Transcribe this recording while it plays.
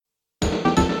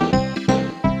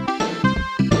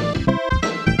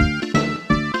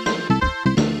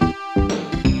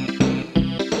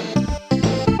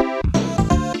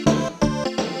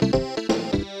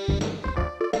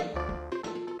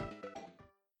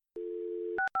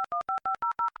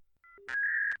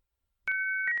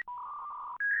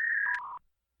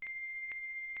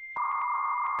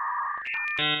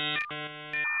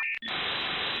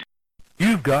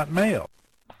You've got mail.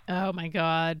 Oh my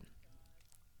God.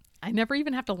 I never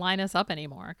even have to line us up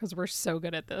anymore because we're so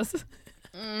good at this.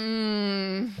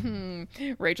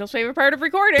 Rachel's favorite part of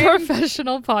recording.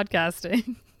 Professional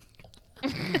podcasting.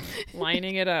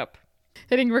 Lining it up.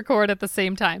 Hitting record at the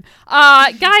same time.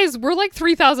 Guys, we're like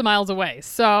 3,000 miles away,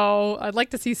 so I'd like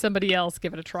to see somebody else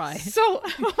give it a try. So,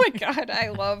 oh my God, I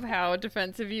love how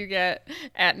defensive you get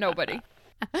at nobody.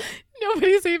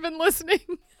 Nobody's even listening.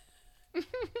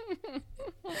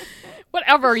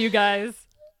 Whatever, you guys.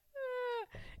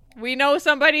 We know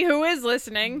somebody who is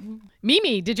listening.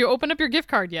 Mimi, did you open up your gift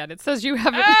card yet? It says you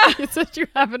haven't. It says you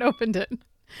haven't opened it.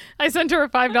 I sent her a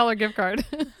 $5 gift card.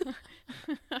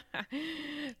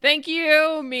 Thank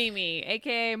you, Mimi,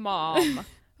 aka Mom,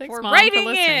 Thanks, for Mom, writing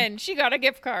for listening. in. She got a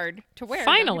gift card to where?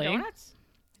 Finally. Dunkin' Donuts?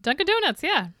 Dunkin' Donuts,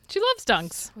 yeah. She loves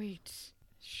Dunks. Sweet.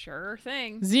 Sure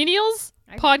thing. Xenials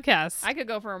Podcasts I could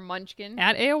go for a munchkin.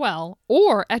 at AOL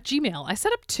or at Gmail. I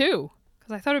set up 2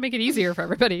 because I thought it would make it easier for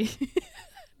everybody.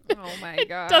 Oh my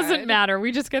God. Doesn't matter.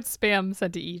 We just get spam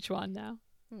sent to each one now.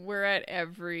 We're at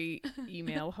every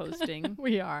email hosting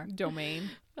We are. domain.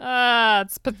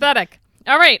 It's pathetic.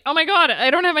 All right. Oh my God. I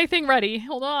don't have my thing ready.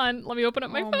 Hold on. Let me open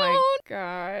up my Oh phone. my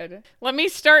God. Let me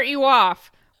start you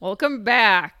off. Welcome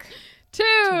back. 2.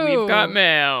 We've got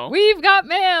mail. We've got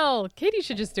mail. Katie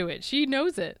should just do it. She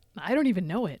knows it. I don't even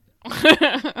know it.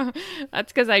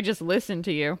 That's because I just listened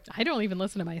to you. I don't even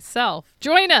listen to myself.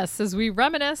 Join us as we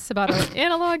reminisce about our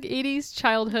analog 80s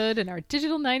childhood and our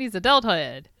digital 90s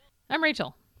adulthood. I'm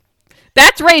Rachel.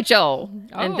 That's Rachel.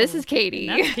 And this Oh, is Katie.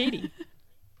 And that's Katie.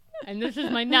 And this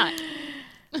is my nut.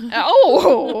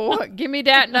 Oh, give me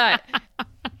that nut.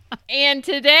 And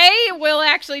today we'll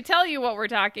actually tell you what we're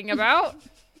talking about.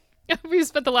 We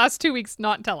spent the last 2 weeks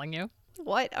not telling you.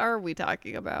 What are we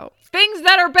talking about? Things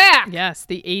that are back. Yes,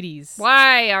 the 80s.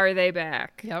 Why are they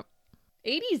back? Yep.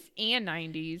 80s and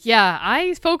 90s. Yeah,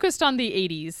 I focused on the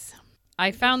 80s.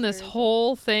 I found this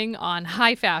whole thing on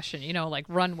high fashion, like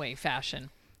runway fashion.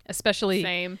 Especially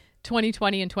Same.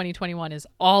 2020 and 2021 is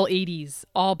all 80s,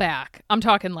 all back. I'm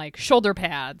talking like shoulder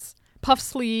pads, puff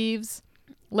sleeves,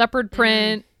 leopard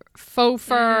print, faux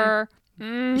fur,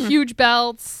 huge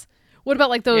belts. What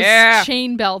about like those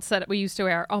chain belts that we used to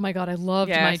wear? Oh my God, I loved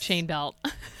my chain belt.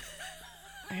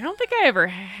 I don't think I ever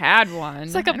had one.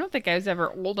 It's like I don't think I was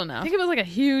ever old I enough. think it was like a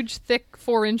huge, thick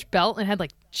 4-inch belt and had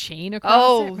like chain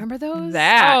across it. Remember those?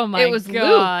 That. Oh my it was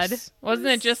God. loops. Wasn't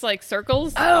it just like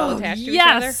circles all Oh, attached to each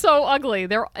yes, other? so ugly.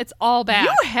 It's all back.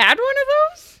 You had one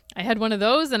of those? I had one of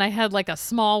those, and I had like a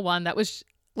small one that was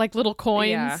like little coins.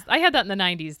 Yeah. I had that in the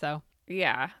 90s, though.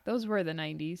 Yeah, those were the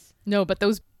 90s. No, but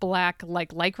those black,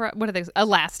 like lycra, what are they?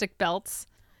 Elastic belts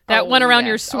that went around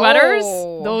your sweaters.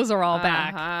 Those are all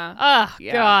back. Oh,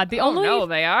 Yeah. God. The Oh, only. no,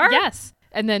 they are? Yes.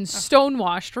 And then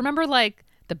stonewashed. Remember, like,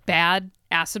 the bad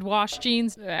acid wash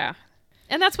jeans? Yeah.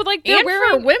 And that's what, like, they're And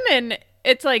wearing. for women,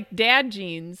 it's like dad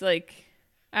jeans. Like,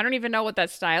 I don't even know what that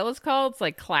style is called. It's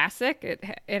like classic.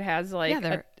 It has like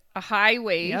they're- a high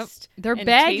waist. They're and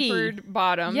baggy. tapered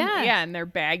bottom. Yeah. Yeah, and they're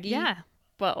baggy. Yeah.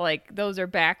 But like those are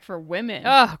back for women.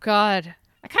 Oh, God.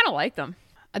 I kind of like them.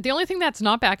 The only thing that's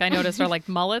not back, I noticed, are like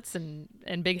mullets and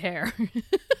big hair.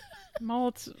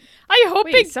 Mullets. I hope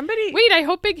I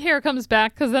hope big hair comes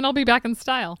back because then I'll be back in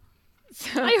style.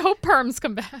 I hope perms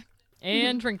come back.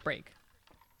 And drink break.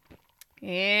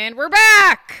 And we're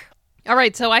back. All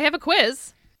right, so I have a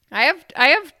quiz. I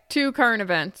have 2 current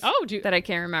events. Oh, that I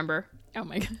can't remember. Oh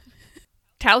my God.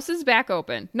 Taos is back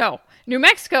open. No, New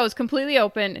Mexico is completely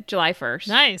open July 1st.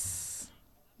 Nice.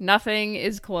 Nothing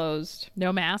is closed.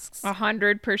 No masks.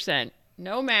 100%.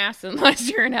 No masks unless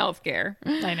you're in healthcare.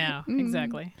 I know.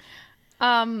 Exactly.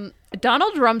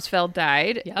 Donald Rumsfeld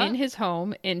died Yeah. in his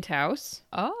home in Taos.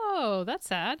 Oh, that's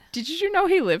sad. Did you know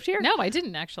he lived here? No, I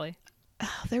didn't actually.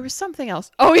 Oh, there was something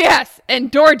else. Oh, yes.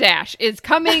 And DoorDash is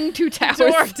coming to Taos.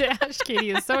 DoorDash.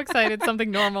 Katie is so excited something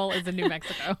normal is in New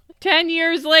Mexico. 10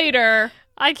 years later.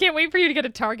 I can't wait for you to get a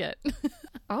Target.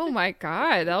 Oh, my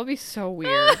God. That'll be so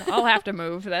weird. I'll have to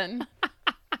move then.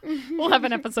 We'll have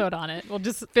an episode on it. We'll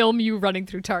just film you running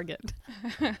through Target.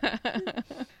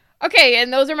 Okay,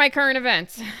 and those are my current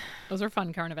events. Those are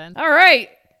fun current events. All right.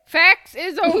 Facts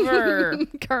is over.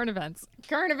 Current events.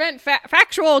 Current event,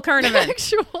 factual current event.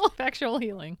 Factual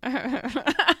healing.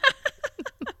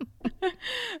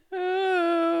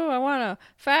 Oh, I want a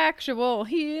factual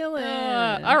healing.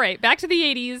 All right, back to the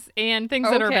 80s and things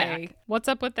that are Okay. back. What's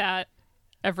up with that?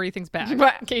 Everything's back.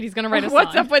 What? Katie's going to write a song.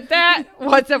 What's up with that?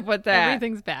 What's up with that?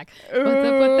 Everything's back. What's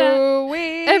up with that?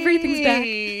 Ooh-wee.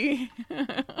 Everything's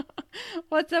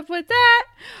What's up with that?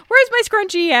 Where's my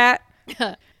scrunchie at?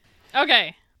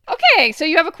 Okay. Okay, so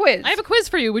you have a quiz. I have a quiz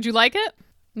for you. Would you like it?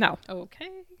 No. Okay.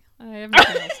 I have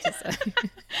nothing else to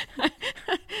say.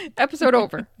 Episode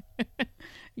over.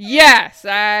 Yes,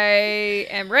 I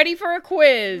am ready for a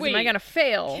quiz. Am I Wait. going to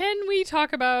fail? Can we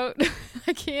talk about...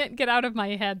 I can't get out of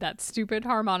my head that stupid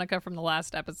harmonica from the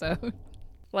last episode.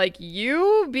 Like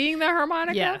you being the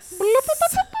harmonica? Yes.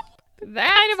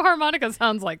 That Kind of harmonica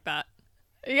sounds like that.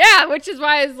 Yeah, which is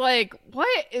why I was like,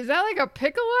 what? Is that like a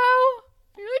piccolo?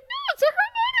 You're like, no, it's a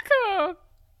harmonica.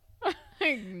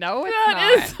 Like, no, it's That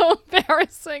not. is so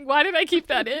embarrassing. Why did I keep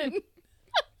that in?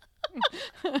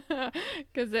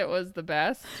 Because it was the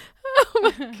best.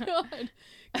 Oh my god.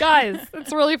 Guys,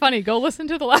 it's really funny. Go listen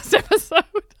to the last episode.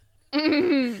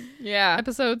 Yeah.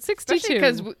 Episode 62.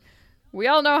 Because we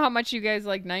all know how much you guys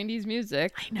like 90s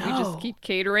music. I know. We just keep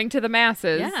catering to the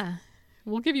masses. Yeah.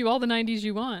 We'll give you all the 90s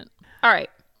you want. All right.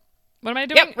 What am I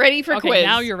doing? Yep, ready for okay, quiz.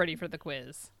 now you're ready for the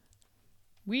quiz.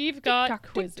 We've got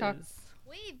Tick-tock, quizzes. tick-tock.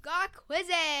 We've got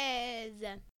quizzes.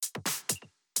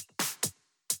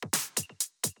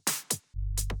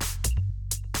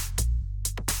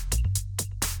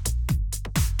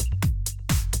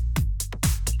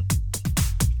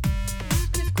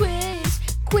 Quiz,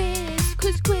 quiz,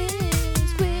 quiz, quiz,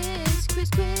 quiz, quiz, quiz,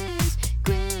 quiz,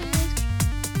 quiz.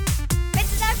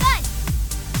 Quizzes are fun.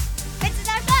 Quizzes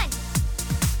are fun.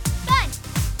 Fun,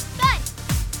 fun,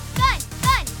 fun,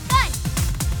 fun, fun.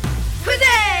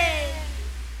 Quizzes!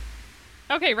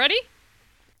 Okay, ready?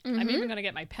 I'm even going to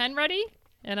get my pen ready,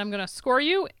 and I'm going to score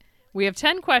you. We have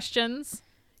 10 questions.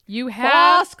 You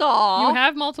have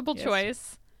multiple Yes.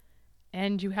 choice,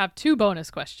 and you have 2 bonus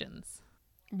questions.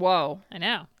 Whoa. I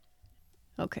know.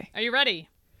 Okay. Are you ready?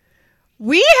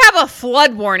 We have a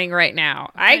flood warning right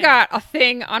now. I Okay. got a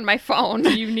thing on my phone.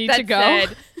 Do you need that to go?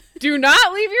 said, do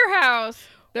not leave your house.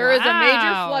 There is a major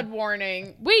Wow. flood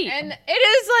warning. Wait. And it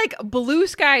is like blue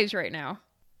skies right now.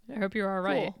 I hope you're all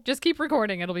right. Cool. Just keep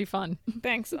recording. It'll be fun.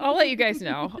 Thanks. I'll let you guys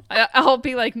know. I'll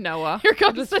be like Noah. Here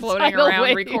comes just the floating tidal around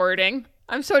wave. recording.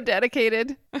 I'm so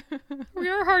dedicated. We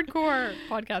are hardcore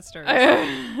podcasters.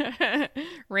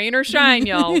 Rain or shine,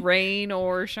 y'all. Rain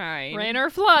or shine. Rain or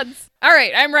floods. All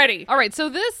right, I'm ready. All right, so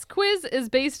this quiz is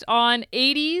based on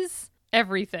 80s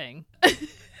everything. Man,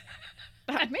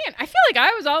 I feel like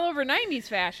I was all over 90s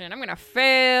fashion. I'm going to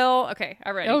fail. Okay,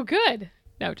 I'm ready. Oh, good.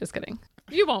 No, just kidding.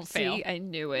 You won't fail. See, I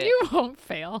knew it. You won't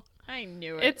fail. I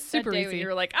knew it. It's That super day when easy. You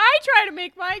were like, I try to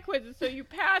make my quizzes so you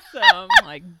pass them. I'm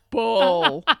like,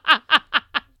 bull.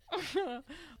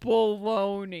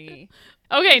 Baloney.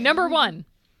 Okay, number 1.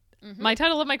 My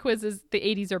title of my quiz is The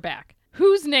 80s Are Back.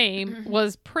 Whose name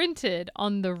was printed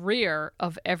on the rear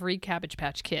of every Cabbage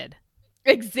Patch Kid?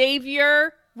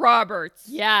 Xavier Roberts.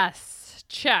 Yes.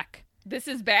 Check. This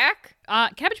is back?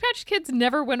 Cabbage Patch Kids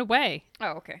never went away.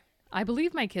 Oh, okay. I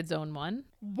believe my kids own one.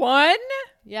 One?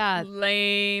 Yeah.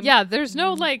 Lame. Yeah, there's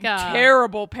no like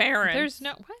Terrible parents. there's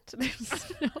no what?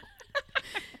 There's no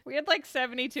We had like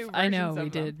 72 versions I know of we them.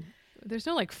 did. There's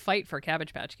no like fight for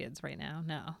Cabbage Patch Kids right now.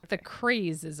 No. The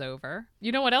craze is over.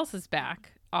 You know what else is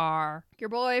back? Are Your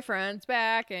boyfriend's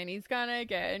back and he's gonna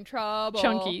get in trouble.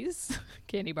 Chunkies.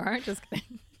 Candy bar. Just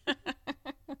kidding.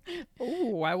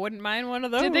 Ooh, I wouldn't mind one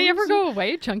of those. Did they ever go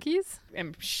away, Chunkies?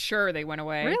 I'm sure they went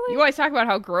away. Really? You always talk about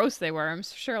how gross they were. I'm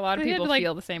sure a lot of They had, people like,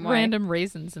 feel the same way. Random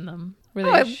raisins in them. Where Oh,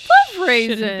 I they love shouldn't be.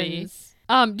 raisins.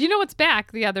 Do you know what's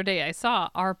back the other day I saw?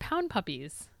 Are pound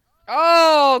puppies.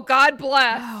 Oh, God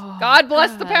bless. Oh, God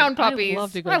bless the God. pound I puppies.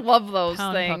 love to go I love those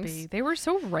Pound things. puppy. They were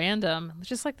so random.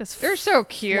 Just like this They're so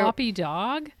cute. floppy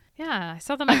dog. Yeah, I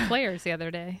saw them at Claire's the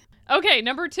other day. Okay,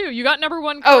 number 2. You got number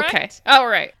 1 correct? Okay. All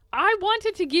right. I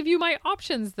wanted to give you my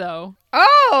options, though.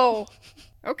 Oh.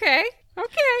 Okay.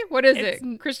 Okay. What is It's-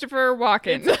 it? Christopher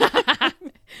Walken.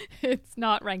 It's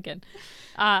not Rankin.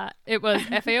 It was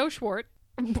F.A.O. Schwartz,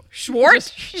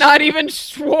 Schwartz? Not even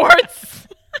Schwartz.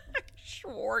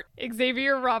 Schwartz.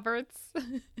 Xavier Roberts,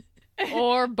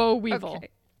 or Bo Weevil. Okay.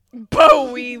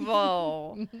 Bo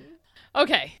Weevil.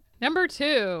 Okay, number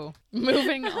 2.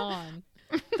 Moving on.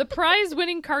 The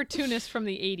prize-winning cartoonist from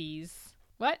the 80s.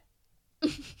 What?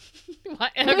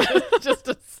 What? Just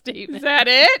a Is statement. that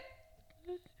it?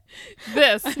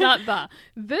 This, not the.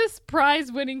 This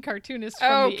prize-winning cartoonist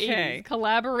from the Okay. 80s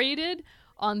collaborated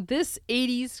on this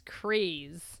 80s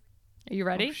craze. Are you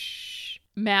ready?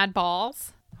 Mad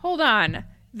Balls. Hold on.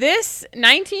 This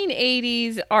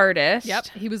 1980s artist. Yep.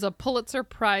 He was a Pulitzer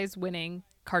Prize-winning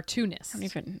cartoonist. I don't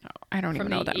even know. I don't From even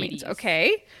know the what that means. 80s.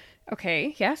 Okay.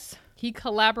 Okay. Yes. He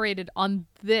collaborated on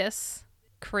this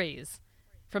craze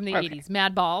from the Okay. 80s.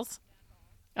 Mad Balls,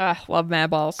 Love Mad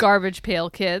Balls. Garbage Pail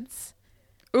Kids,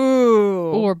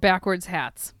 Ooh. or Backwards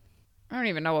Hats. I don't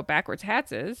even know what backwards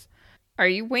hats is. Are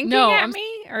you winking No, at I'm-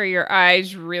 me? Or are your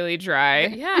eyes really dry?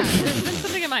 Yeah, there's been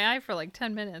something in my eye for like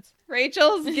 10 minutes.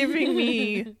 Rachel's giving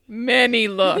me many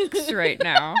looks right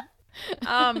now.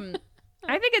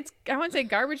 I think I want to say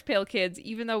Garbage Pail Kids,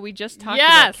 even though we just talked about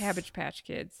Yes. Cabbage Patch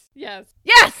Kids. Yes.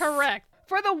 Yes! Correct.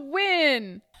 For the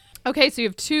win! Okay, so you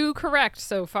have 2 correct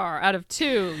so far. Out of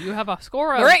 2, you have a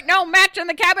score of There ain't no match in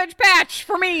the Cabbage Patch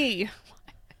for me! you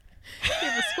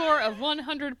have a score of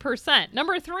 100%.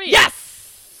 Number 3.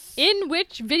 Yes! In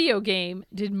which video game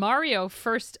did Mario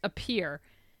first appear?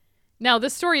 Now,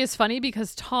 this story is funny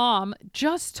because Tom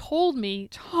just told me.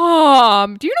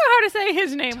 Tom. Do you know how to say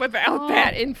his name without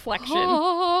that inflection?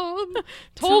 Tom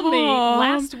told me Tom.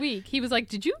 last week. He was like,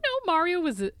 "Did you know Mario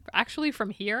was actually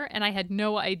from here?" And I had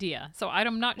no idea. So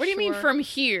I'm not What do you mean from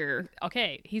here?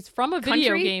 Okay, he's from a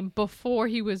video Country? game before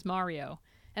he was Mario,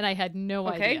 and I had no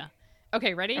Okay. idea.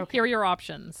 Okay, ready? Okay. Here are your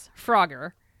options: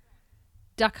 Frogger,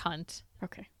 Duck Hunt,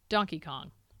 Okay. Donkey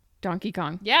Kong. Donkey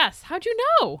Kong. Yes. How'd you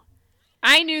know?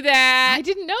 I knew that. I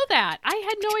didn't know that. I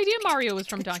had no idea Mario was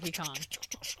from Donkey Kong.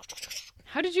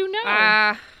 How did you know?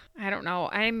 I don't know.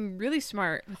 I'm really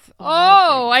smart. With a lot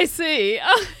Oh, I see.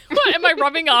 What, am I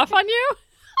rubbing off on you?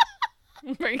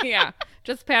 of things. Yeah.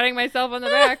 Just patting myself on the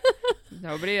back.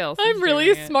 Nobody else. is I'm really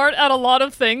doing it. smart at a lot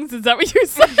of things. Is that what you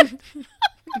said?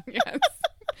 Yes.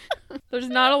 There's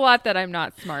not a lot that I'm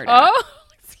not smart at. Oh,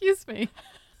 excuse me.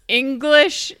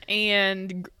 English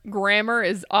and grammar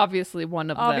is obviously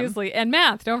one of them. Obviously. And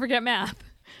math. Don't forget math.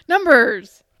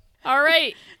 Numbers. All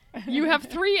right. You have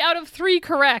 3 out of 3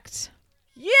 correct.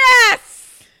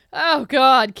 Yes. Oh,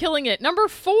 God. Killing it. Number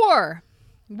 4.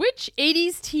 Which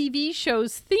 80s TV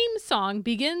show's theme song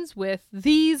begins with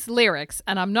these lyrics?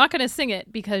 And I'm not going to sing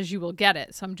it because you will get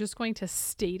it. So I'm just going to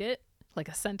state it like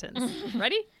a sentence.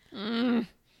 Ready?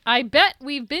 I bet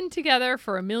we've been together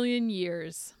for a million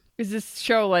years. Is this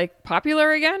show like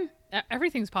popular again?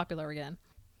 Everything's popular again.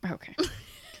 Okay.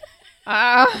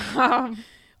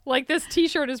 Like this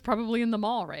T-shirt is probably in the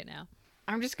mall right now.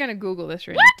 I'm just gonna Google this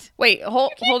right What? now. Wait,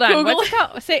 hold on. Google What's it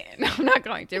called? Say no, I'm not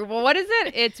going to. Well, what is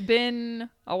it? It's been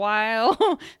a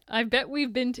while. I bet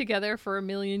we've been together for a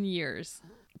million years.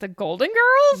 The Golden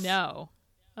Girls? No.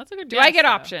 That's a good Do I guess, get though.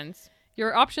 options?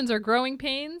 Your options are Growing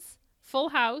Pains, Full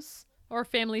House, or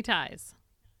Family Ties.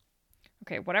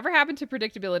 Okay, whatever happened to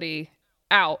predictability?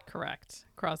 Out. Correct.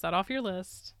 Cross that off your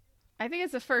list. I think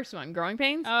it's the first one. Growing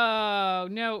Pains? Oh,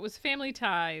 no, it was Family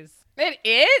Ties. It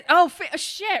is? Oh,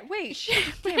 shit. Wait.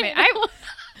 Damn it. I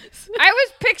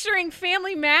was picturing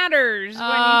Family Matters when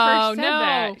you first said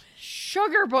that.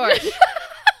 Sugar Bush.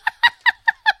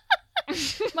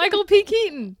 Michael P.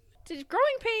 Keaton. Did Growing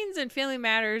Pains and Family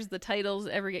Matters, the titles,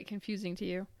 ever get confusing to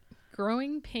you?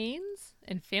 Growing Pains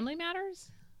and Family Matters?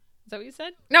 Is that what you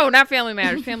said? No, not Family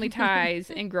Matters. Family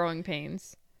Ties and Growing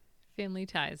Pains. Family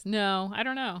Ties. No, I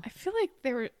don't know. I feel like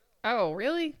they were... Oh,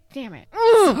 really? Damn it.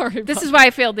 Sorry. This is why I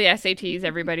failed the SATs,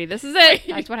 everybody. This is it.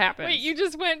 That's what happens. Wait, you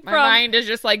just went My from... mind is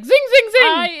just like zing, zing, zing.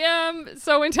 I am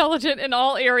so intelligent in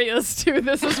all areas, too.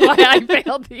 This is why I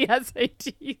failed the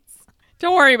SATs.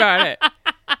 Don't worry about it.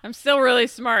 I'm still really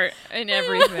smart in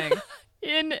everything.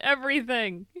 In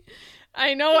everything.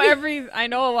 I know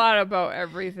a lot about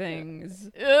everything's.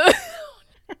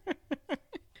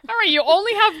 All right, you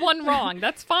only have one wrong.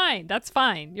 That's fine. That's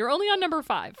fine. You're only on number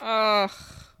 5. Ugh.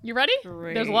 You ready?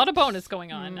 Great. There's a lot of bonus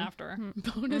going on after.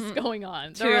 Bonus going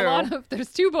on.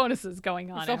 There's 2 bonuses going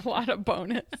on. There's after. a lot of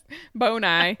bonus.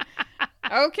 Boni.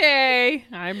 Okay,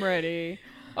 I'm ready.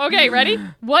 Okay, ready?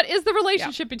 What is the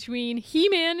relationship between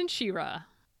He-Man and She-Ra?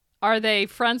 Are they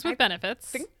friends with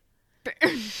benefits?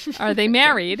 Are they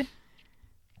married?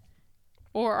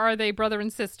 Or are they brother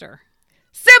and sister?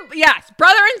 Yes,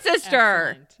 brother and sister.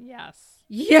 Excellent. Yes.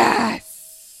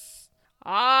 Yes.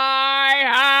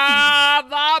 I have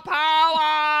the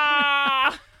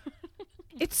power.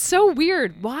 It's so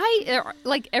weird. Why?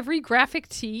 Like every graphic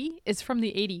tee is from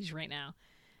the 80s right now.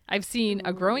 I've seen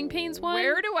a Growing Pains one.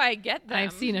 Where do I get them?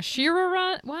 I've seen a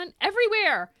She-Ra one.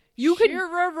 Everywhere. You could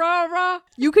Shira-ra-ra.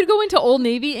 go into Old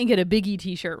Navy and get a Biggie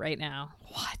t-shirt right now.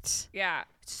 What? Yeah,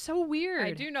 It's so weird.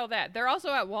 I do know that. They're also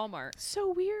at Walmart.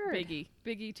 So weird.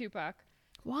 Biggie Tupac.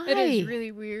 Why? It is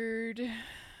really weird.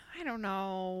 I don't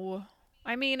know.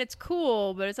 I mean, it's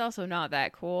cool, but it's also not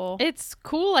that cool. It's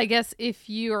cool, I guess, if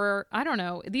you're, I don't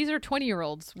know, these are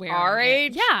 20-year-olds wearing Our it.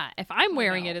 age? Yeah, if I'm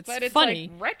wearing it, it's but it's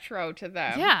funny. like retro to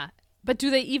them. Yeah, but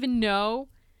do they even know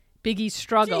Biggie's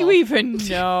struggle? Do you even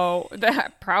know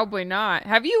that? Probably not.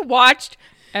 Have you watched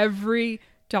every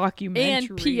documentary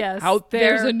And P.S. out there?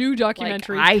 There's a new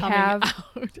documentary I coming have.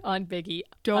 out on Biggie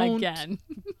Don't. again.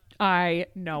 I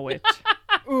know it.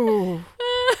 Ooh.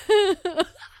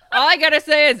 All I gotta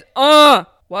say is,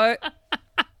 what?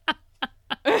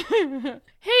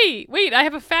 Hey, wait, I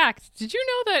have a fact. Did you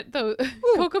know that the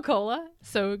Coca-Cola?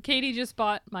 So Katie just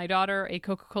bought my daughter a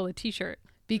Coca-Cola t-shirt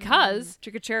because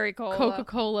Chicka cherry cola.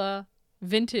 Coca-Cola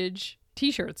vintage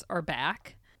t-shirts are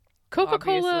back.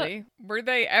 Coca-Cola. Obviously. Were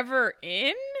they ever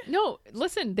in? No,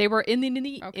 listen, they were in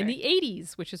the Okay.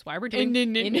 80s, which is why we're doing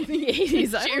In the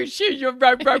 80s. Why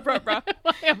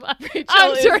am I? Rachel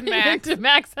I'm is turning Max. into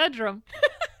Max Headroom.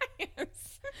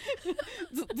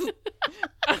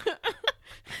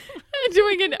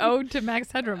 Doing an ode to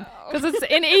Max Headroom because it's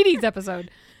an 80s episode.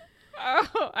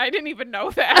 Oh, I didn't even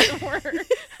know that.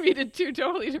 We did 2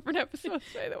 totally different episodes,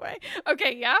 by the way.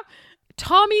 Okay, yeah.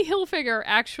 Tommy Hilfiger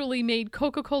actually made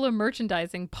Coca-Cola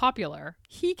merchandising popular.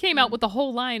 He came out with a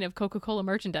whole line of Coca-Cola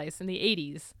merchandise in the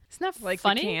 80s. Isn't that Like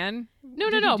funny? the can? No,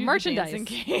 Did he do the merchandise. dancing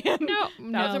can? No,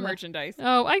 That was a no. merchandise.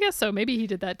 Oh, I guess so. Maybe he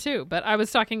did that too. But I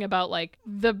was talking about like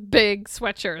the big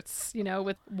sweatshirts,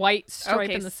 with white stripe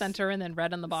Okay, in the center and then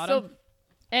red on the bottom. So,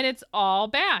 And it's all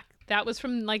back. That was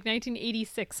from like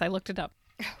 1986. I looked it up.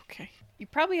 okay. You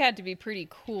probably had to be pretty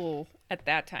cool at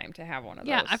that time to have one of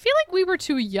Yeah, those. I feel like we were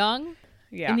too young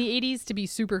Yeah. in the 80s to be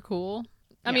super cool.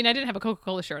 I mean, I didn't have a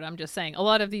Coca-Cola shirt. I'm just saying a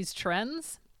lot of these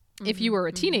trends, if you were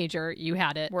a teenager, you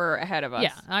had it. We're ahead of us.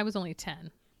 Yeah, I was only 10.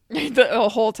 The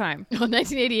whole time. Well,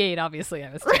 1988, obviously,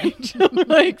 I was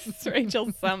 10.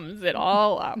 Rachel sums it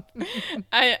all up.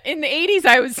 In the 80s,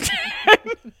 I was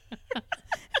 10.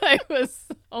 I was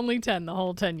only 10 the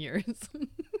whole 10 years.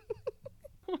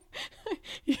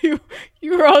 You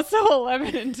were also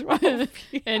 11 and 12.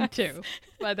 And 2.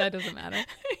 But that doesn't matter.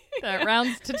 That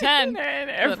rounds to 10. And But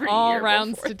every all year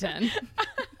rounds before to 10.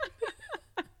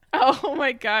 Oh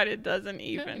my God, it doesn't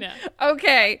even. No.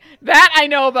 Okay, that I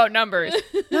know about numbers.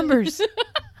 Numbers.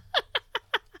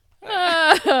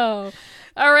 Oh.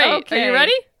 All right. Are Okay. you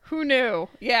ready? Who knew?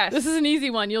 Yes. This is an easy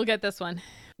one. You'll get this one.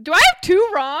 Do I have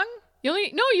 2 wrong? You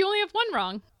only have 1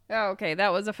 wrong. Oh, okay,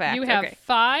 that was a fact. You have okay.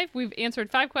 5. We've answered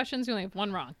 5 questions. You only have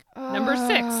 1 wrong. Number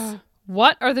 6.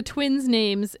 What are the twins'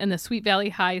 names in the Sweet Valley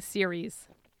High series?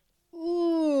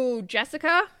 Ooh,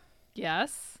 Jessica?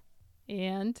 Yes.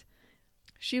 And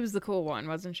She was the cool one,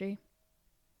 wasn't she?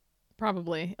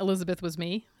 probably Elizabeth was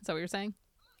me. Is that what you're saying?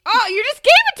 Oh, you just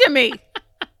gave it to me.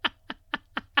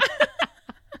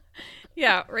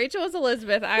 Yeah, Rachel was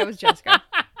Elizabeth. I was Jessica.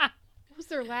 What was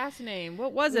their last name?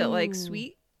 What was it? Like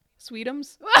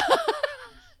Sweetums?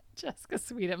 Jessica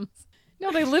Sweetums.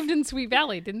 No, they lived in Sweet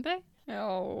Valley, didn't they?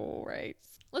 Oh, right.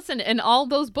 Listen, and all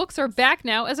those books are back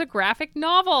now as a graphic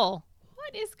novel.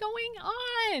 What is going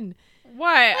on?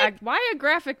 Why a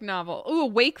graphic novel? Ooh,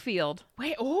 Wakefield.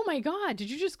 Wait, oh my God. Did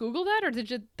you just Google that or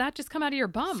did that just come out of your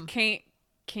bum?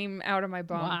 Came out of my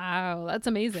bum. Wow, that's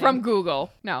amazing. From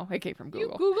Google. No, it came from You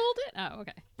Google. Googled it? Oh,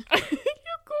 okay. You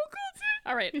Googled it?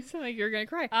 All right. You sound like you're going to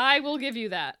cry. I will give you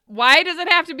that. Why does it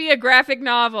have to be a graphic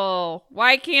novel?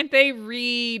 Why can't they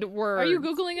read words? Are you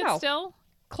Googling it No. still?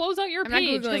 Close out your I'm not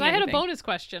page because Googling I had a anything. bonus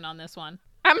question on this one.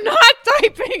 I'm not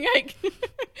typing.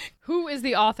 Who is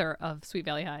the author of Sweet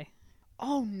Valley High?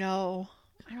 Oh, no.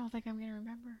 I don't think I'm going to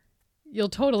remember. You'll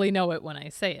totally know it when I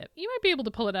say it. You might be able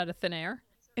to pull it out of thin air.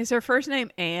 Is her first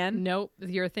name Anne? Nope,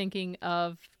 you're thinking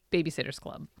of Babysitter's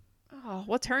Club. Oh,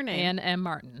 what's her name? Anne M.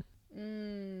 Martin,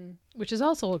 which is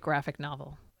also a graphic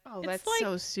novel. Oh, It's that's like-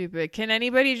 so stupid. Can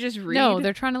anybody just read? No,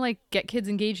 they're trying to like get kids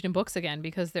engaged in books again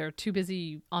because they're too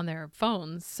busy on their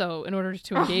phones. So in order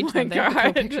to engage my them, they have to God.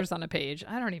 put pictures on a page.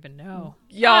 I don't even know.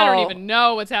 I Y'all. don't even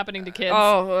know what's happening to kids.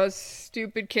 Oh, those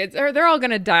stupid kids. They're all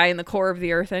going to die in the core of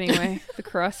the earth anyway. The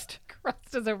crust.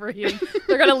 Crust is overheating.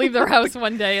 They're gonna leave their house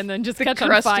one day and then just catch on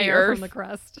crusty fire earth. from the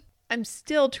crust. I'm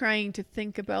still trying to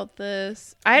think about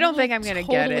this. I don't think I'm going to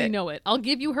get Totally it. know it. I'll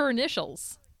give you her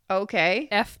initials. Okay.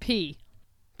 FP.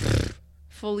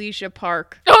 Felicia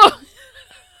Park. Oh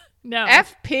no.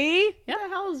 FP? Yeah. What the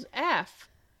hell is F?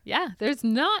 Yeah, there's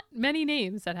not many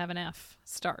names that have an F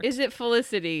start. Is it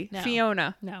Felicity? No.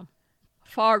 Fiona? No.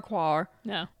 Farquhar?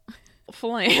 No.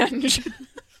 Flange?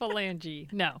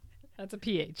 Phalange. No. That's a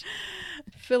PH.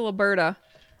 Filiberta?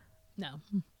 No.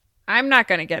 I'm not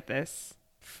going to get this.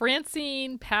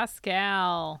 Francine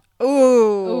Pascal. Ooh.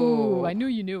 Ooh, I knew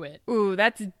you knew it. Ooh,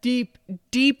 that's deep,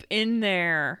 deep in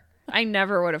there. I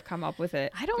never would have come up with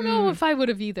it. I don't know if I would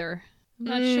have either. I'm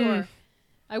not sure.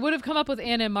 I would have come up with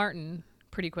Anna Martin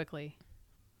pretty quickly.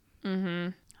 Mm-hmm.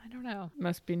 I don't know.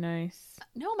 Must be nice.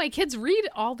 No, my kids read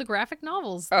all the graphic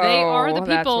novels. They are the Oh,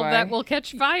 that's people why. that will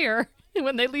catch fire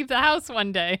when they leave the house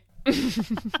one day.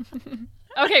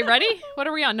 Okay, ready? What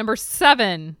are we on? Number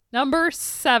 7. Number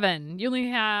 7. You only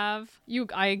have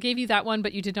I gave you that one,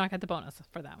 but you did not get the bonus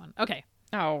for that one. Okay.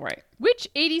 Oh, right. Which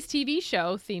 80s TV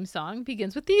show theme song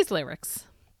begins with these lyrics?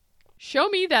 Show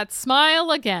me that smile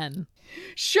again.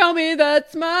 Show me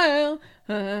that smile.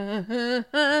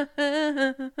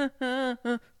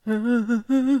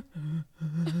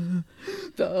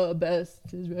 The best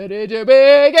is ready to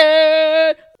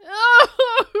begin.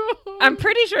 I'm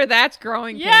pretty sure that's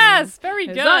Growing Pains. Yes, very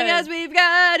good. As long as we've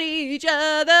got each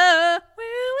other,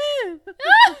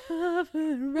 we'll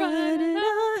riding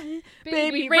on.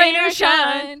 Baby, rain or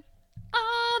shine.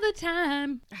 all the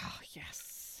time. Oh,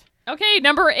 yes. Okay,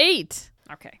 number 8.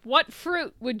 Okay. What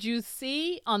fruit would you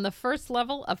see on the first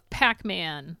level of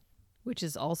Pac-Man, which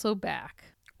is also back?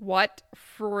 What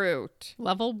fruit?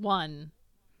 Level 1.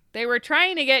 They were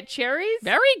trying to get cherries?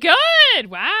 Very good.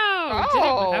 Wow. Did it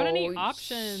without any Oh,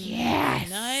 options. yes.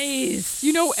 Nice.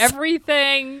 You know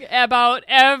everything about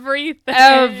everything.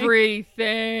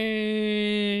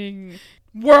 Everything.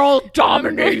 World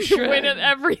domination. Win at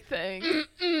everything.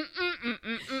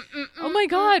 Oh my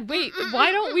God. Wait,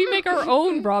 why don't we make our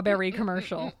own Rawberry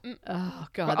commercial? Oh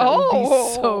God, that would be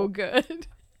so good.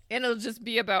 And it'll just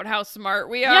be about how smart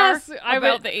we are. Yes, I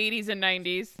about would- the 80s and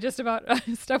 90s. Just about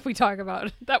stuff we talk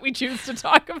about, that we choose to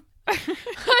talk about.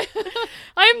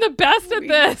 I am the best at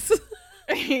this.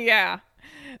 Yeah.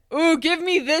 Ooh, give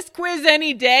me this quiz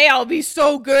any day. I'll be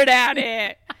so good at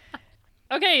it.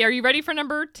 Okay, are you ready for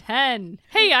number 10?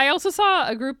 Hey, I also saw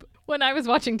a group when I was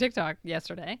watching TikTok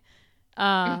yesterday,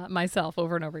 myself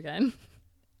over and over again.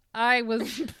 I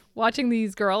was watching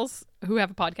these girls who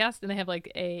have a podcast, and they have like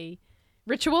a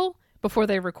ritual before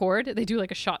they record. They do like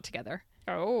a shot together.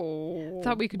 Oh.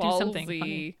 Thought we could do something ballsy.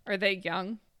 funny. Are they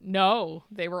young? No,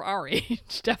 they were our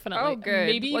age, definitely. Oh, good.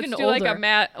 Maybe let's even do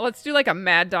older. let's do like a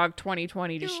Mad Dog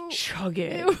 2020. Just Ew. chug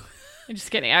it. Ew. I'm just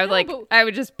kidding. I would No, but- I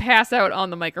would just pass out on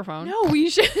the microphone. No, we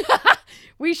should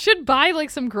we should buy like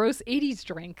some gross 80s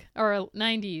drink or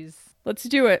 90s. Let's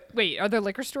do it. Wait, are there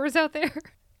liquor stores out there?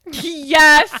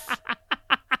 Yes.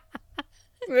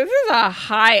 This is a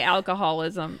high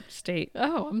alcoholism state.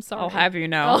 Oh, I'm sorry. I'll have you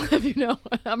know. I'll have you know.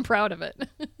 I'm proud of it.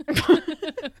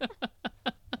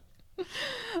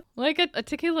 Like a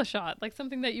tequila shot, like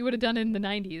something that you would have done in the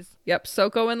 90s. Yep,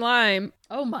 Soko and lime.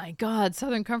 Oh my God,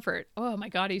 Southern Comfort. Oh my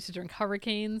God, I used to drink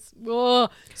Hurricanes. Whoa,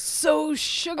 so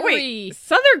sugary. Wait,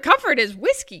 Southern Comfort is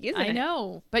whiskey, isn't it? I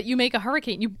know, but you make a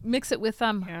hurricane. You mix it with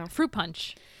fruit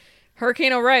punch.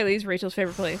 Hurricane O'Reilly's Rachel's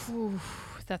favorite place. Ooh,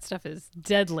 that stuff is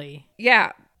deadly.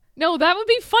 Yeah. No, that would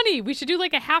be funny. We should do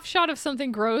like a half shot of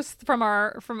something gross from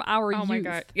our Oh youth. my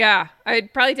God. Yeah.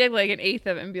 I'd probably take like an eighth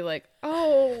of it and be like,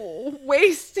 oh,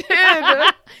 wasted.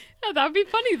 Yeah, that would be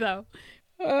funny though.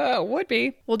 Would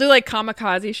be. We'll do like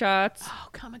kamikaze shots. Oh,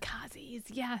 kamikazes,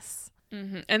 yes.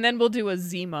 And then we'll do a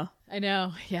Zima. I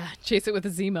know. Yeah, chase it with a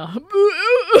Zima.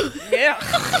 Yeah.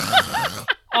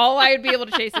 All I'd be able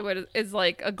to chase it with is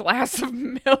like a glass of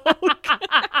milk.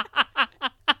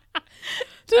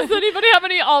 Does anybody have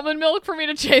any almond milk for me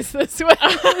to chase this with?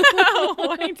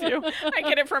 Oh, I do. I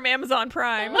get it from Amazon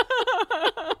Prime.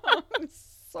 I'm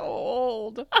so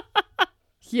old.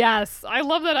 Yes, I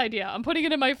love that idea. I'm putting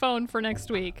it in my phone for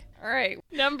next week. All right.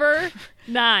 Number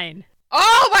 9.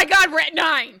 Oh my God, we're at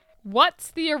 9.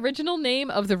 What's the original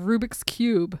name of the Rubik's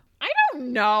Cube? I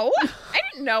don't know. I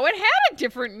didn't know it had a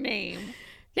different name.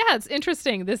 Yeah, it's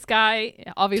interesting. This guy,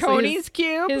 obviously, Tony's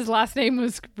Cube. his last name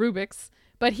was Rubik's,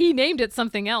 but he named it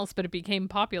something else, but it became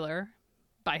popular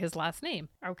by his last name.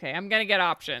 Okay, I'm going to get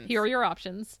options. Here are your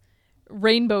options.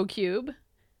 Rainbow Cube,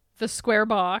 the Square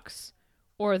Box,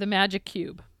 or the Magic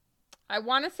Cube. I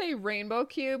want to say Rainbow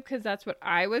Cube because that's what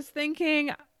I was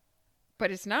thinking,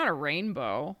 but it's not a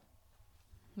rainbow.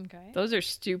 Okay. Those are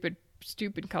stupid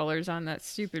colors on that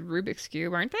stupid Rubik's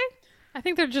Cube, aren't they? I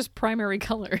think they're just primary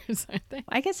colors, aren't they?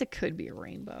 I guess it could be a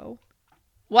rainbow.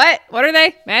 What? What are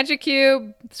they? Magic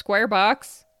Cube, Square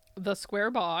Box, The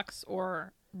Square Box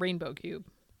or Rainbow Cube.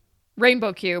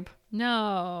 Rainbow Cube.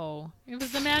 No, it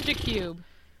was the Magic Cube.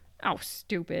 Oh,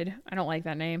 stupid. I don't like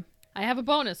that name. I have a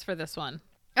bonus for this one.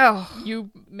 Oh, You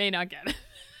may not get it.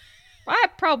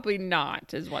 probably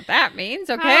not is what that means,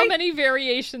 okay? How many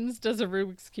variations does a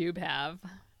Rubik's Cube have?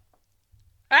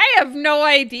 I have no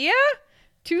idea.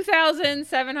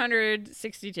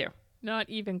 2,762. Not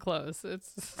even close.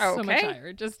 It's so much Okay.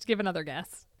 higher. Just give another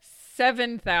guess.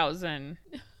 7,000.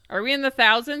 Are we in the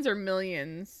thousands or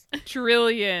millions?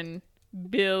 Trillion,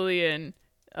 billion,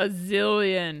 a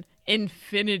zillion,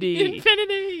 infinity.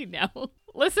 Infinity. No.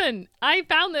 Listen, I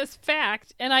found this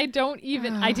fact and I didn't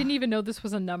even know this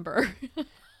was a number.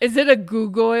 Is it a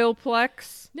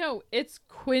Googleplex? No, it's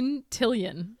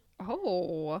quintillion.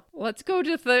 Oh, let's go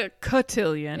to the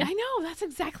cotillion. I know, that's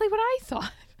exactly what I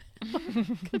thought.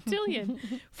 Cotillion.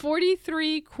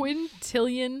 43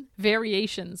 quintillion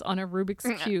variations on a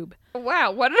Rubik's Cube.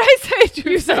 Wow, what did I say?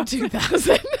 You said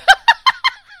 2,000.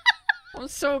 I'm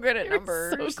so good at You're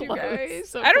numbers, so you close, guys.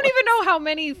 so I don't close. even know how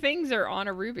many things are on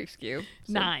a Rubik's Cube.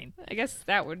 So 9. I guess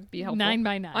that would be helpful. 9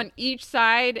 by 9. On each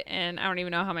side, and I don't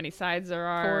even know how many sides there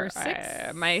are. 4,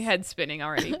 6. My head's spinning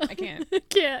already. I can't.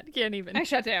 Can't even. I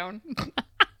shut down.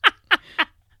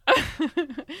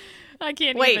 I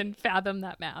can't Wait. even fathom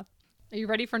that math. Are you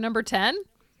ready for number 10?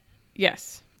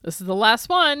 Yes. This is the last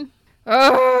one.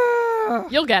 Oh.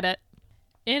 You'll get it.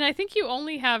 And I think you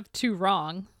only have 2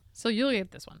 wrong, so you'll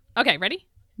get this one. Okay, ready?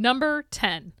 Number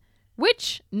 10.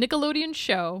 Which Nickelodeon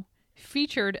show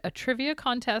featured a trivia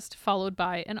contest followed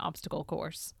by an obstacle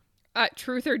course?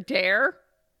 Truth or Dare?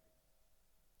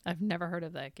 I've never heard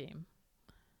of that game.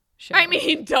 Show. I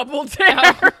mean, Double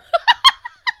Dare.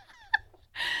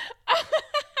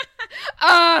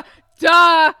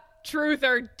 Duh. Truth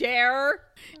or Dare?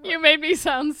 You made me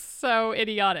sound so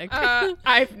idiotic.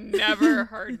 I've never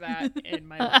heard that in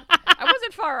my life. I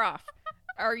wasn't far off.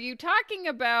 Are you talking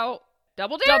about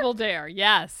Double Dare? Double Dare,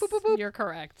 yes. Boop, boop, boop. You're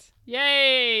correct.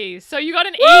 Yay. So you got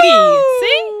an 80.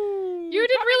 See? You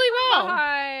did Coming really from well.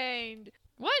 behind.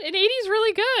 What? An 80 is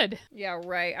really good. Yeah,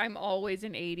 right. I'm always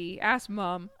an 80. Ask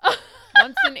Mom.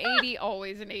 Once an 80,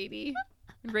 always an 80.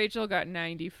 Rachel got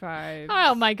 95.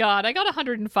 Oh my God. I got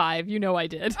 105. You know I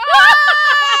did.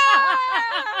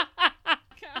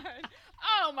 God.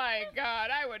 Oh my God.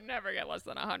 I would never get less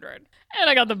than 100. And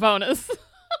I got the bonus.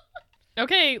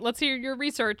 Okay, let's hear your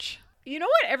research. You know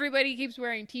what? Everybody keeps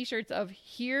wearing t-shirts of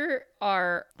here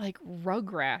are like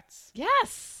Rugrats.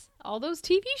 Yes. All those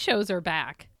TV shows are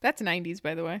back. That's 90s,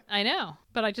 by the way. I know,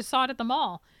 but I just saw it at the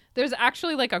mall. There's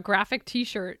actually like a graphic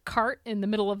t-shirt cart in the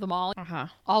middle of the mall. Uh-huh.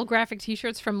 All graphic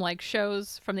t-shirts from like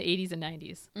shows from the 80s and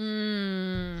 90s.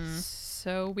 Mm.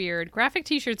 So weird. Graphic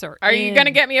t-shirts are Are you in. going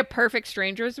to get me a Perfect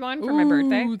Strangers one for my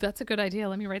birthday? Ooh, that's a good idea.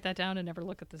 Let me write that down and never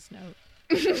look at this note.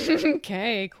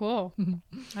 Okay, cool.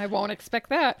 I won't expect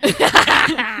that.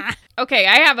 Okay,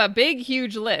 I have a big,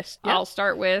 huge list. Yep. I'll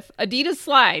start with Adidas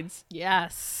slides.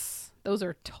 Yes. Those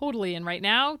are totally in right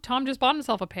now. Tom just bought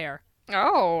himself a pair.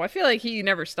 Oh, I feel like he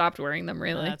never stopped wearing them,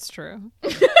 really. That's true.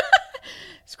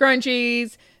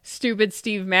 Scrunchies, stupid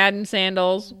Steve Madden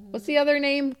sandals. What's the other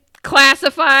name?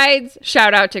 Classifieds.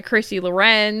 Shout out to Chrissy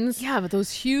Lorenz. Yeah, but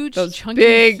those huge, Those chunky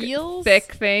big, heels.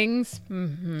 thick things.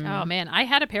 Mm-hmm. Oh, man. I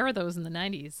had a pair of those in the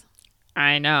 90s.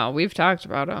 I know. We've talked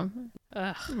about them.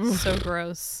 Ugh, so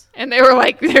gross. And they were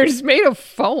like, they're just made of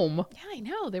foam. Yeah, I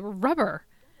know. They were rubber.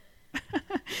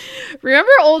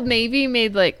 Remember Old Navy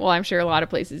made like, well, I'm sure a lot of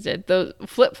places did, those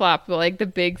flip-flop, like the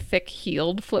big, thick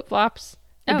heeled flip-flops.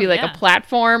 It'd Oh, be like yeah. a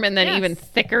platform and then Yes. even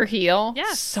thicker heel.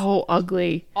 Yes. So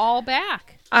ugly. All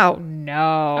back. Oh,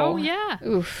 no. Oh, yeah.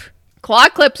 Oof. Claw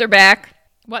clips are back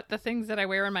What, the things that I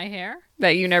wear in my hair?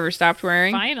 that you never stopped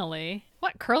wearing. Finally.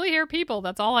 What, curly hair people?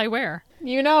 That's all I wear.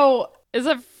 You know, Is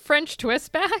a French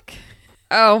twist back?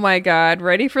 oh my God,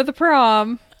 ready for the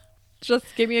prom. Just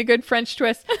give me a good French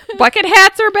twist. Bucket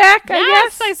hats are back, I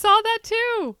Yes, guess. I saw that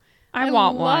too. I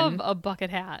want love one. a bucket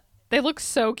hat. They look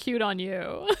so cute on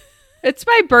you. It's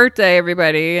my birthday,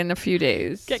 everybody, in a few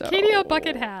days. Get so- Katie a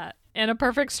bucket hat and a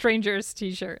Perfect Strangers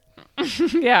t-shirt.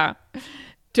 Yeah.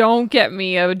 Don't get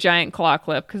me a giant claw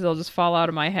clip because they'll just fall out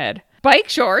of my head. Bike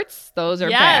shorts, those are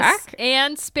Yes, back.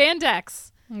 and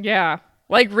spandex. Yeah.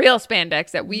 Like real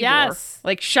spandex that we Yes. wore.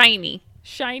 Like shiny.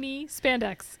 Shiny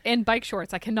spandex and bike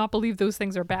shorts. I cannot believe those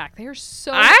things are back. They are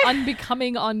so I-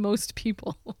 unbecoming on most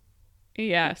people.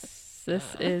 Yes,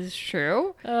 this is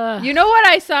true. Ugh. You know what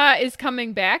I saw is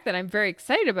coming back that I'm very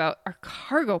excited about are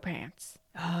cargo pants.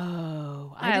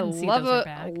 Oh, I didn't see those are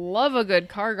back. love a good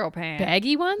cargo pant.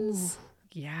 Baggy ones?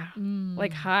 Yeah. Mm.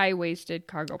 Like high-waisted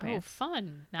cargo Oh, pants.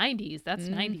 fun. 90s. That's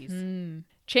 90s. Mm.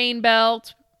 Chain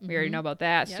belt. We already know about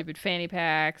that. Yep. Stupid fanny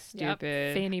packs. Yep.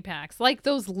 Stupid. Fanny packs. Like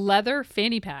those leather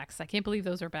fanny packs. I can't believe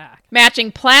those are back.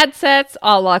 Matching plaid sets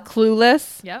a la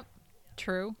Clueless. Yep.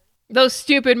 True. Those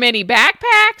stupid mini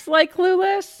backpacks like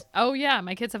Clueless. Oh, yeah.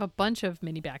 My kids have a bunch of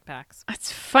mini backpacks.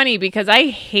 That's funny because I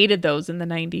hated those in the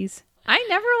 90s. I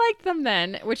never liked them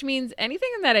then, which means anything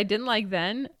that I didn't like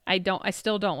then, I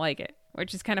still don't like it,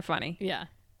 which is kind of funny. Yeah.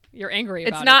 You're angry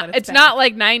about It's it. not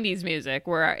like 90s music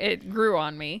where it grew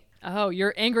on me. Oh,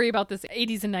 you're angry about this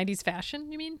 80s and 90s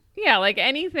fashion, you mean? Yeah, like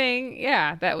anything,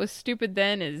 that was stupid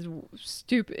then is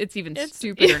stupid. It's even It's-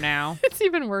 stupider now. It's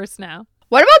even worse now.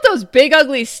 What about those big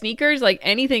ugly sneakers? Like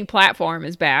anything platform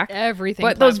is back. Everything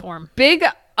But platform. those big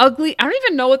ugly, I don't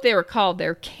even know what they were called.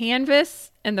 They're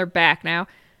canvas and they're back now.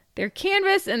 They're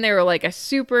canvas, and they were like a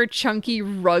super chunky,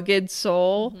 rugged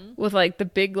sole with like the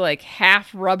big like half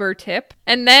rubber tip.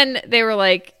 And then they were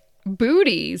like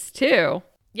booties too.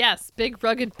 Yes, big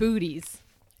rugged booties.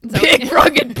 Big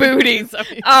rugged booties.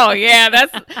 Oh yeah,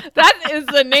 that is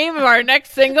the name of our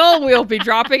next single. We'll be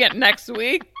dropping it next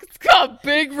week. It's called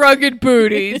Big Rugged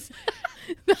Booties.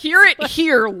 Hear it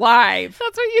here live.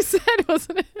 That's what you said,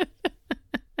 wasn't it?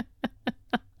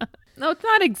 No, it's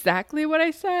not exactly what I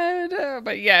said,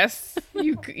 but yes,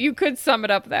 you could sum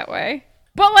it up that way.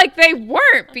 But like they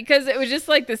weren't, because it was just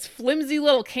like this flimsy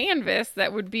little canvas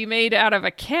that would be made out of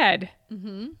a ked.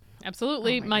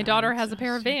 Absolutely. My daughter has a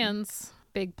pair of Vans,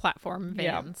 big platform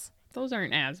Yeah. Vans. Those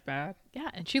aren't as bad. Yeah,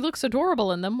 and she looks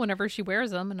adorable in them whenever she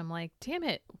wears them. And I'm like, damn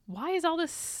it, why is all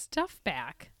this stuff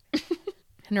back?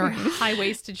 And her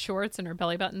high-waisted shorts and her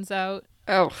belly buttons out.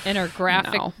 Oh, And her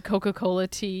graphic no. Coca-Cola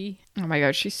tee. Oh my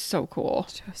god, she's so cool.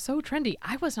 So trendy.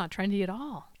 I was not trendy at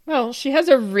all. Well, she has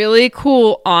a really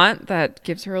cool aunt that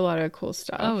gives her a lot of cool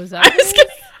stuff. Oh, is that what it is?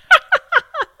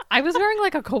 I was wearing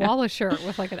like a koala shirt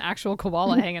with like an actual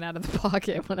koala hanging out of the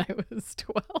pocket when I was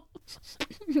 12.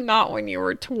 Not when you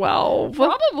were 12.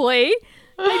 Probably.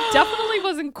 I definitely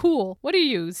wasn't cool. What are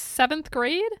you, 7th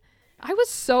grade? I was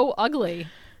so ugly.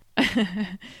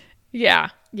 Yeah.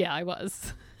 Yeah, I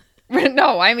was.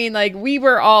 No, I mean, like, we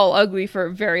were all ugly for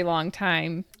a very long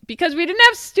time because we didn't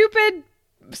have stupid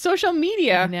social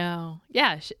media. No.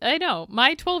 Yeah, I know.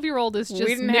 My 12-year-old is just We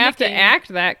didn't have to act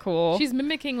that cool. She's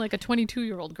mimicking like a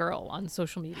 22-year-old girl on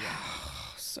social media.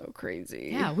 so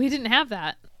crazy. Yeah, we didn't have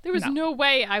that. There was No. no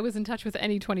way I was in touch with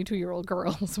any 22-year-old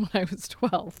girls when I was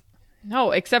 12.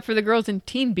 No, except for the girls in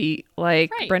Teen Beat,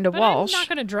 like Right. Brenda but Walsh. I'm not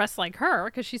going to dress like her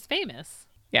because she's famous.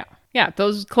 Yeah. Yeah,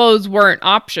 those clothes weren't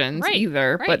options Right,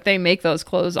 either, right. but they make those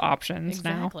clothes options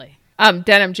now. Exactly.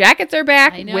 Denim jackets are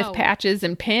back I know. with patches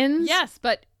and pins. Yes,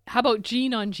 but how about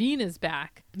jean on jean is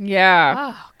back? Yeah.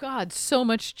 Oh, God, so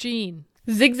much jean.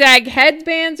 Zigzag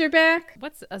headbands are back.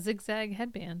 What's a zigzag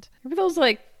headband? Remember those,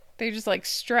 like, they just, like,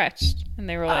 stretched and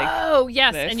they were like, Oh,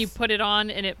 yes. this. And you put it on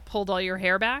and it pulled all your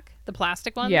hair back? The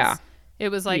plastic ones? Yeah. It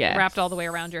was like Yes. wrapped all the way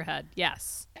around your head.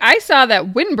 Yes. I saw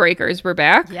that windbreakers were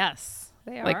back. Yes.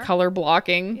 They are. Like color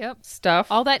blocking Yep. stuff.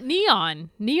 All that neon.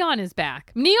 Neon is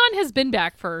back. Neon has been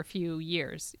back for a few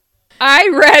years. I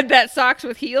read that socks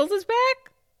with heels is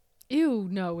back. Ew,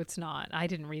 no, it's not. I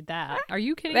didn't read that. Are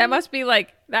you kidding That me? must be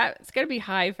like, that's going to be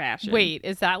high fashion. Wait,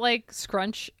 is that like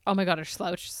scrunch? Oh my God, are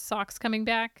slouch socks coming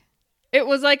back? It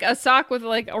was like a sock with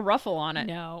like a ruffle on it.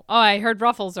 No. Oh, I heard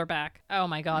ruffles are back. Oh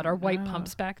my God, are white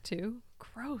pumps back too?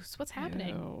 Gross. What's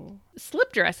happening? Ew.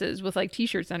 Slip dresses with like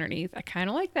t-shirts underneath. I kind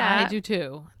of like that. I do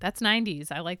too. That's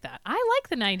 90s. I like that. I like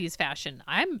the 90s fashion.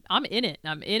 I'm in it.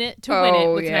 I'm in it to win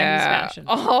it with 90s fashion.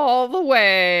 All the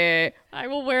way. I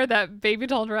will wear that baby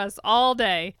doll dress all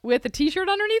day with a t-shirt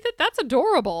underneath it. That's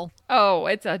adorable. Oh,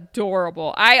 it's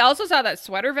adorable. I also saw that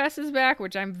sweater vest is back,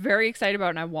 which I'm very excited about,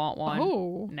 and I want one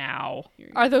Oh. now.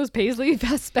 Are those paisley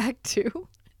vests back too?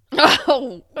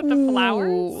 Oh, With the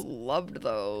flowers? ooh, loved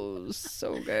those.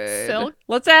 So good. Silk?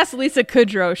 Let's ask Lisa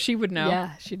Kudrow. She would know.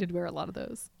 Yeah, she did wear a lot of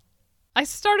those. I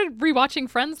started rewatching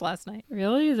Friends last night.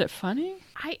 Really? Is it funny?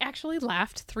 I actually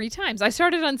laughed 3 times. I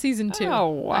started on season 2. Oh,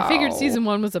 wow. I figured season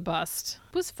 1 was a bust.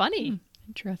 It was funny.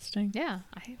 Interesting. Yeah,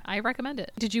 I recommend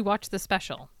it. Did you watch the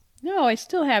special No, I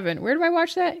still haven't. Where do I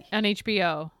watch that? on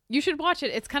HBO? You should watch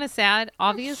it. It's kind of sad.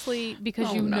 Obviously,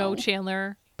 because Oh, you know no.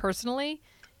 Chandler personally,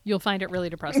 you'll find it really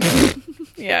depressing.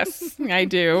 Yes, I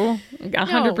do.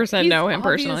 100% know him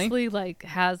personally. Obviously, like,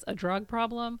 has a drug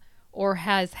problem or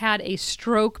has had a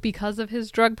stroke because of his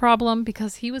drug problem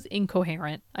because he was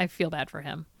incoherent. I feel bad for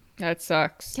him. That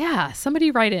sucks. Yeah, somebody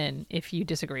write in if you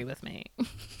disagree with me.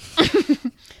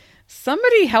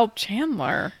 Somebody help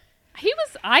Chandler.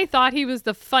 I thought he was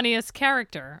the funniest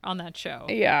character on that show.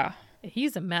 Yeah.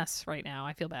 He's a mess right now.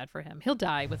 I feel bad for him. He'll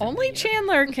die within Only a year.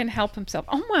 Chandler can help himself.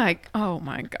 Oh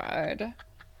my God.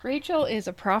 Rachel is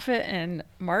a prophet, and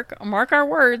mark our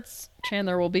words,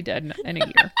 Chandler will be dead in a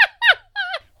year.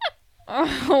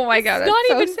 Oh my God, It's that's not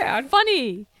so even sad.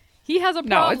 funny. He has a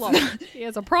No, it's problem. not. He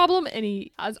has a problem, and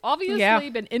he has obviously Yeah.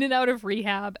 been in and out of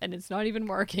rehab, and it's not even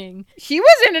working. He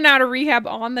was in and out of rehab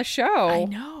on the show. I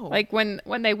know. Like when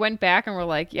they went back and were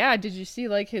like, yeah, did you see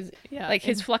like his Yeah,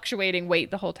 his fluctuating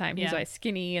weight the whole time? He's Yeah. like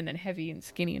skinny and then heavy and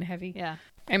skinny and heavy. Yeah.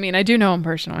 I mean, I do know him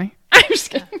personally. I'm just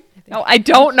kidding. No, I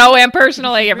don't know him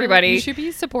personally, everybody. You should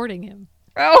be supporting him.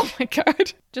 Oh my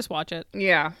God. Just watch it.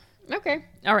 Yeah. Okay.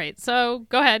 All right. So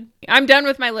go ahead. I'm done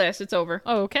with my list. It's over.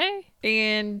 Okay.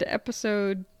 And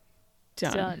episode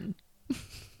done. Done.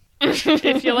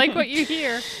 If you like what you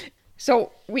hear,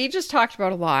 So we just talked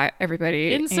about a lot,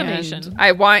 everybody. In and summation.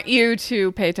 I want you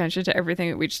to pay attention to everything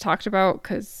that we just talked about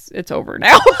because it's over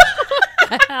now.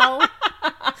 Hell.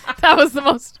 That was the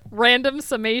most random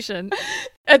summation.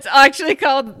 It's actually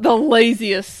called the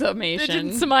laziest It summation.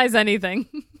 didn't surmise anything.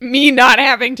 Me not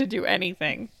having to do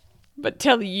anything, but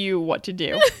tell you what to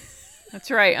do. That's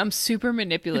right. I'm super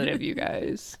manipulative, you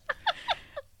guys.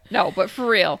 No, but for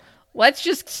real, let's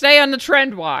just stay on the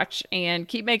trend watch and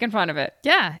keep making fun of it.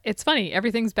 Yeah, it's funny.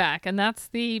 Everything's back. And that's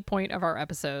the point of our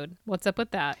episode. What's up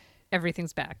with that?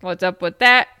 Everything's back. What's up with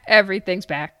that? Everything's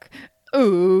back.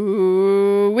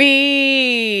 Ooh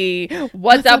wee.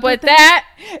 What's up with that?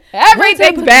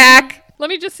 Everything's back. Let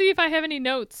me just see if I have any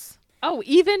notes. Oh,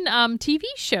 even TV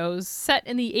shows set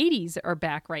in the 80s are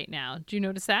back right now. Do you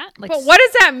notice that? Like, But what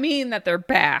does that mean that they're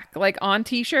back? Like on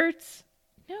t-shirts?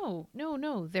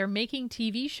 No. They're making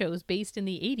TV shows based in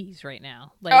the 80s right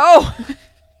now. Like, Oh,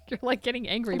 you're like getting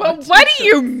angry. but about what do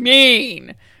t-shirts. you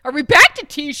mean? Are we back to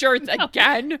t-shirts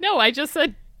again? No, I just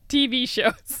said TV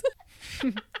shows.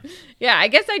 Yeah, I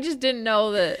guess I just didn't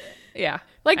know that. Yeah,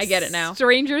 Like, I get it now.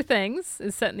 Stranger Things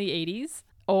is set in the 80s.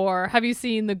 Or have you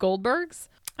seen The Goldbergs?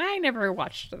 I never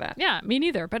watched that. Yeah, me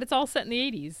neither. But it's all set in the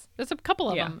 80s. There's a couple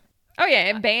of them. Oh yeah,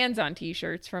 it bans on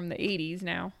t-shirts from the 80s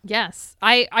now. Yes.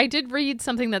 I did read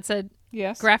something that said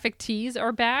Yes. graphic tees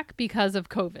are back because of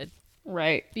COVID.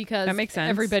 Right. Because That makes sense.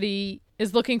 everybody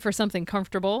is looking for something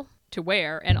comfortable to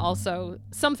wear and also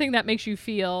something that makes you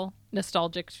feel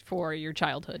nostalgic for your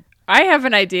childhood. I have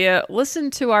an idea.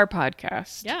 Listen to our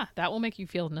podcast. Yeah, that will make you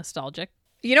feel nostalgic.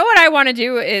 You know what I want to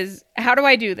do is, how do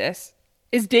I do this?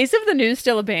 Is Days of the New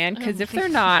still a band? Because if they're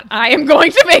not, I am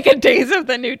going to make a Days of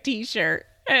the New t-shirt.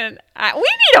 And we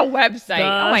need a website.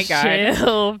 Oh my God.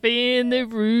 Shelf in the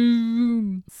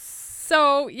room.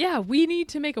 So, yeah, we need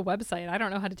to make a website. I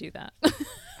don't know how to do that.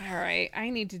 All right. I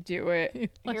need to do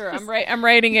it. Let's Here, just- I'm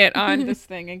writing it on this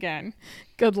thing again.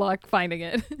 Good luck finding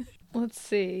it. Let's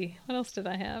see. What else did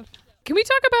I have? Can we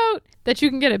talk about that you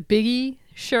can get a Biggie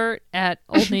shirt at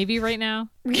Old Navy right now?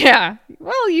 Yeah.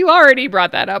 Well, you already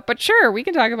brought that up, but sure, we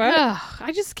can talk about it. Ugh,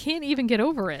 I just can't even get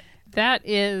over it. That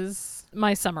is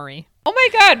my summary. Oh my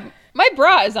God. My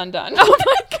bra is undone. Oh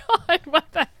my God,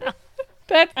 what the hell?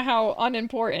 That's how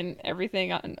unimportant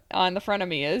everything on the front of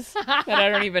me is that I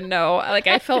don't even know. Like,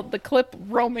 I felt the clip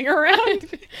roaming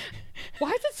around.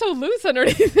 Why is it so loose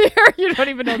underneath there? You don't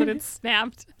even know that it's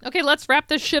snapped. Okay, let's wrap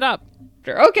this shit up.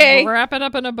 Okay. We'll wrap it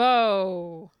up in a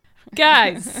bow.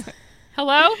 Guys,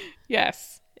 hello?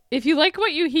 Yes. If you like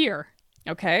what you hear,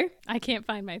 Okay. I can't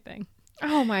find my thing.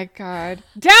 Oh my God.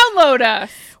 Download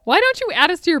us. Why don't you add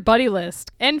us to your buddy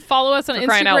list and follow us on For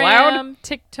crying out loud. Instagram,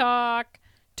 TikTok,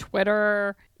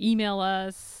 Twitter, email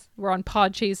us. We're on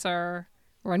Podchaser.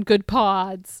 We're on Good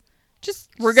Pods.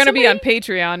 We're going to be on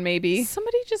Patreon, maybe.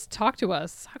 Somebody just talk to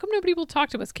us. How come nobody will talk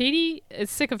to us? Katie is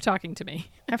sick of talking to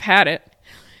me. I've had it.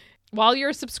 While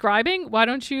you're subscribing, why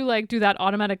don't you do that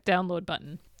automatic download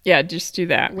button? Yeah, just do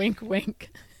that. Wink, wink.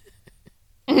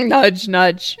 Nudge,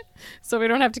 nudge. So we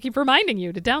don't have to keep reminding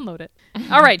you to download it.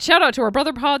 All right, shout out to our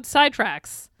Brother Pod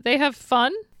Sidetracks. They have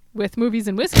fun with movies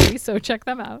and whiskey, so check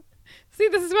them out. See,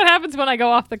 this is what happens when I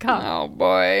go off the cuff. Oh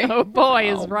boy. Oh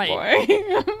boy is Oh, right.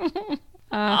 boy.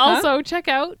 Also, check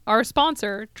out our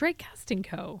sponsor, Drake Casting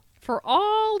Co. for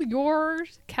all your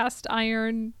cast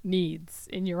iron needs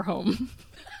in your home.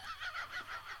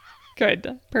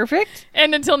 Good. Perfect.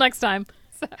 And until next time.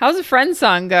 How's the Friends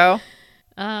song go?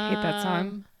 Hate that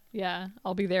song. Yeah,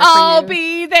 I'll be there for I'll you.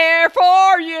 be there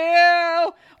for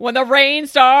you when the rain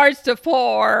starts to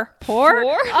pour. Pour?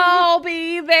 I'll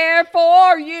be there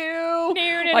for you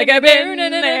like I've been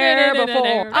there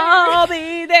before. I'll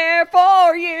be there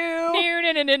for you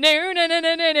because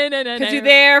you're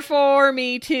there for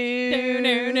me too.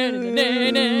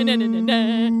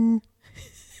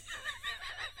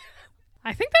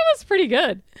 I think that was pretty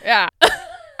good. Yeah.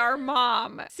 Our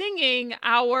mom singing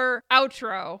our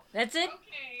outro. That's it?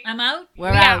 I'm out? We're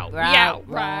out.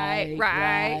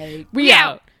 Right. We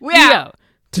out. We out.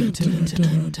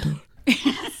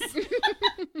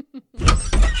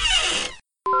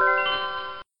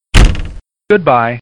 Goodbye.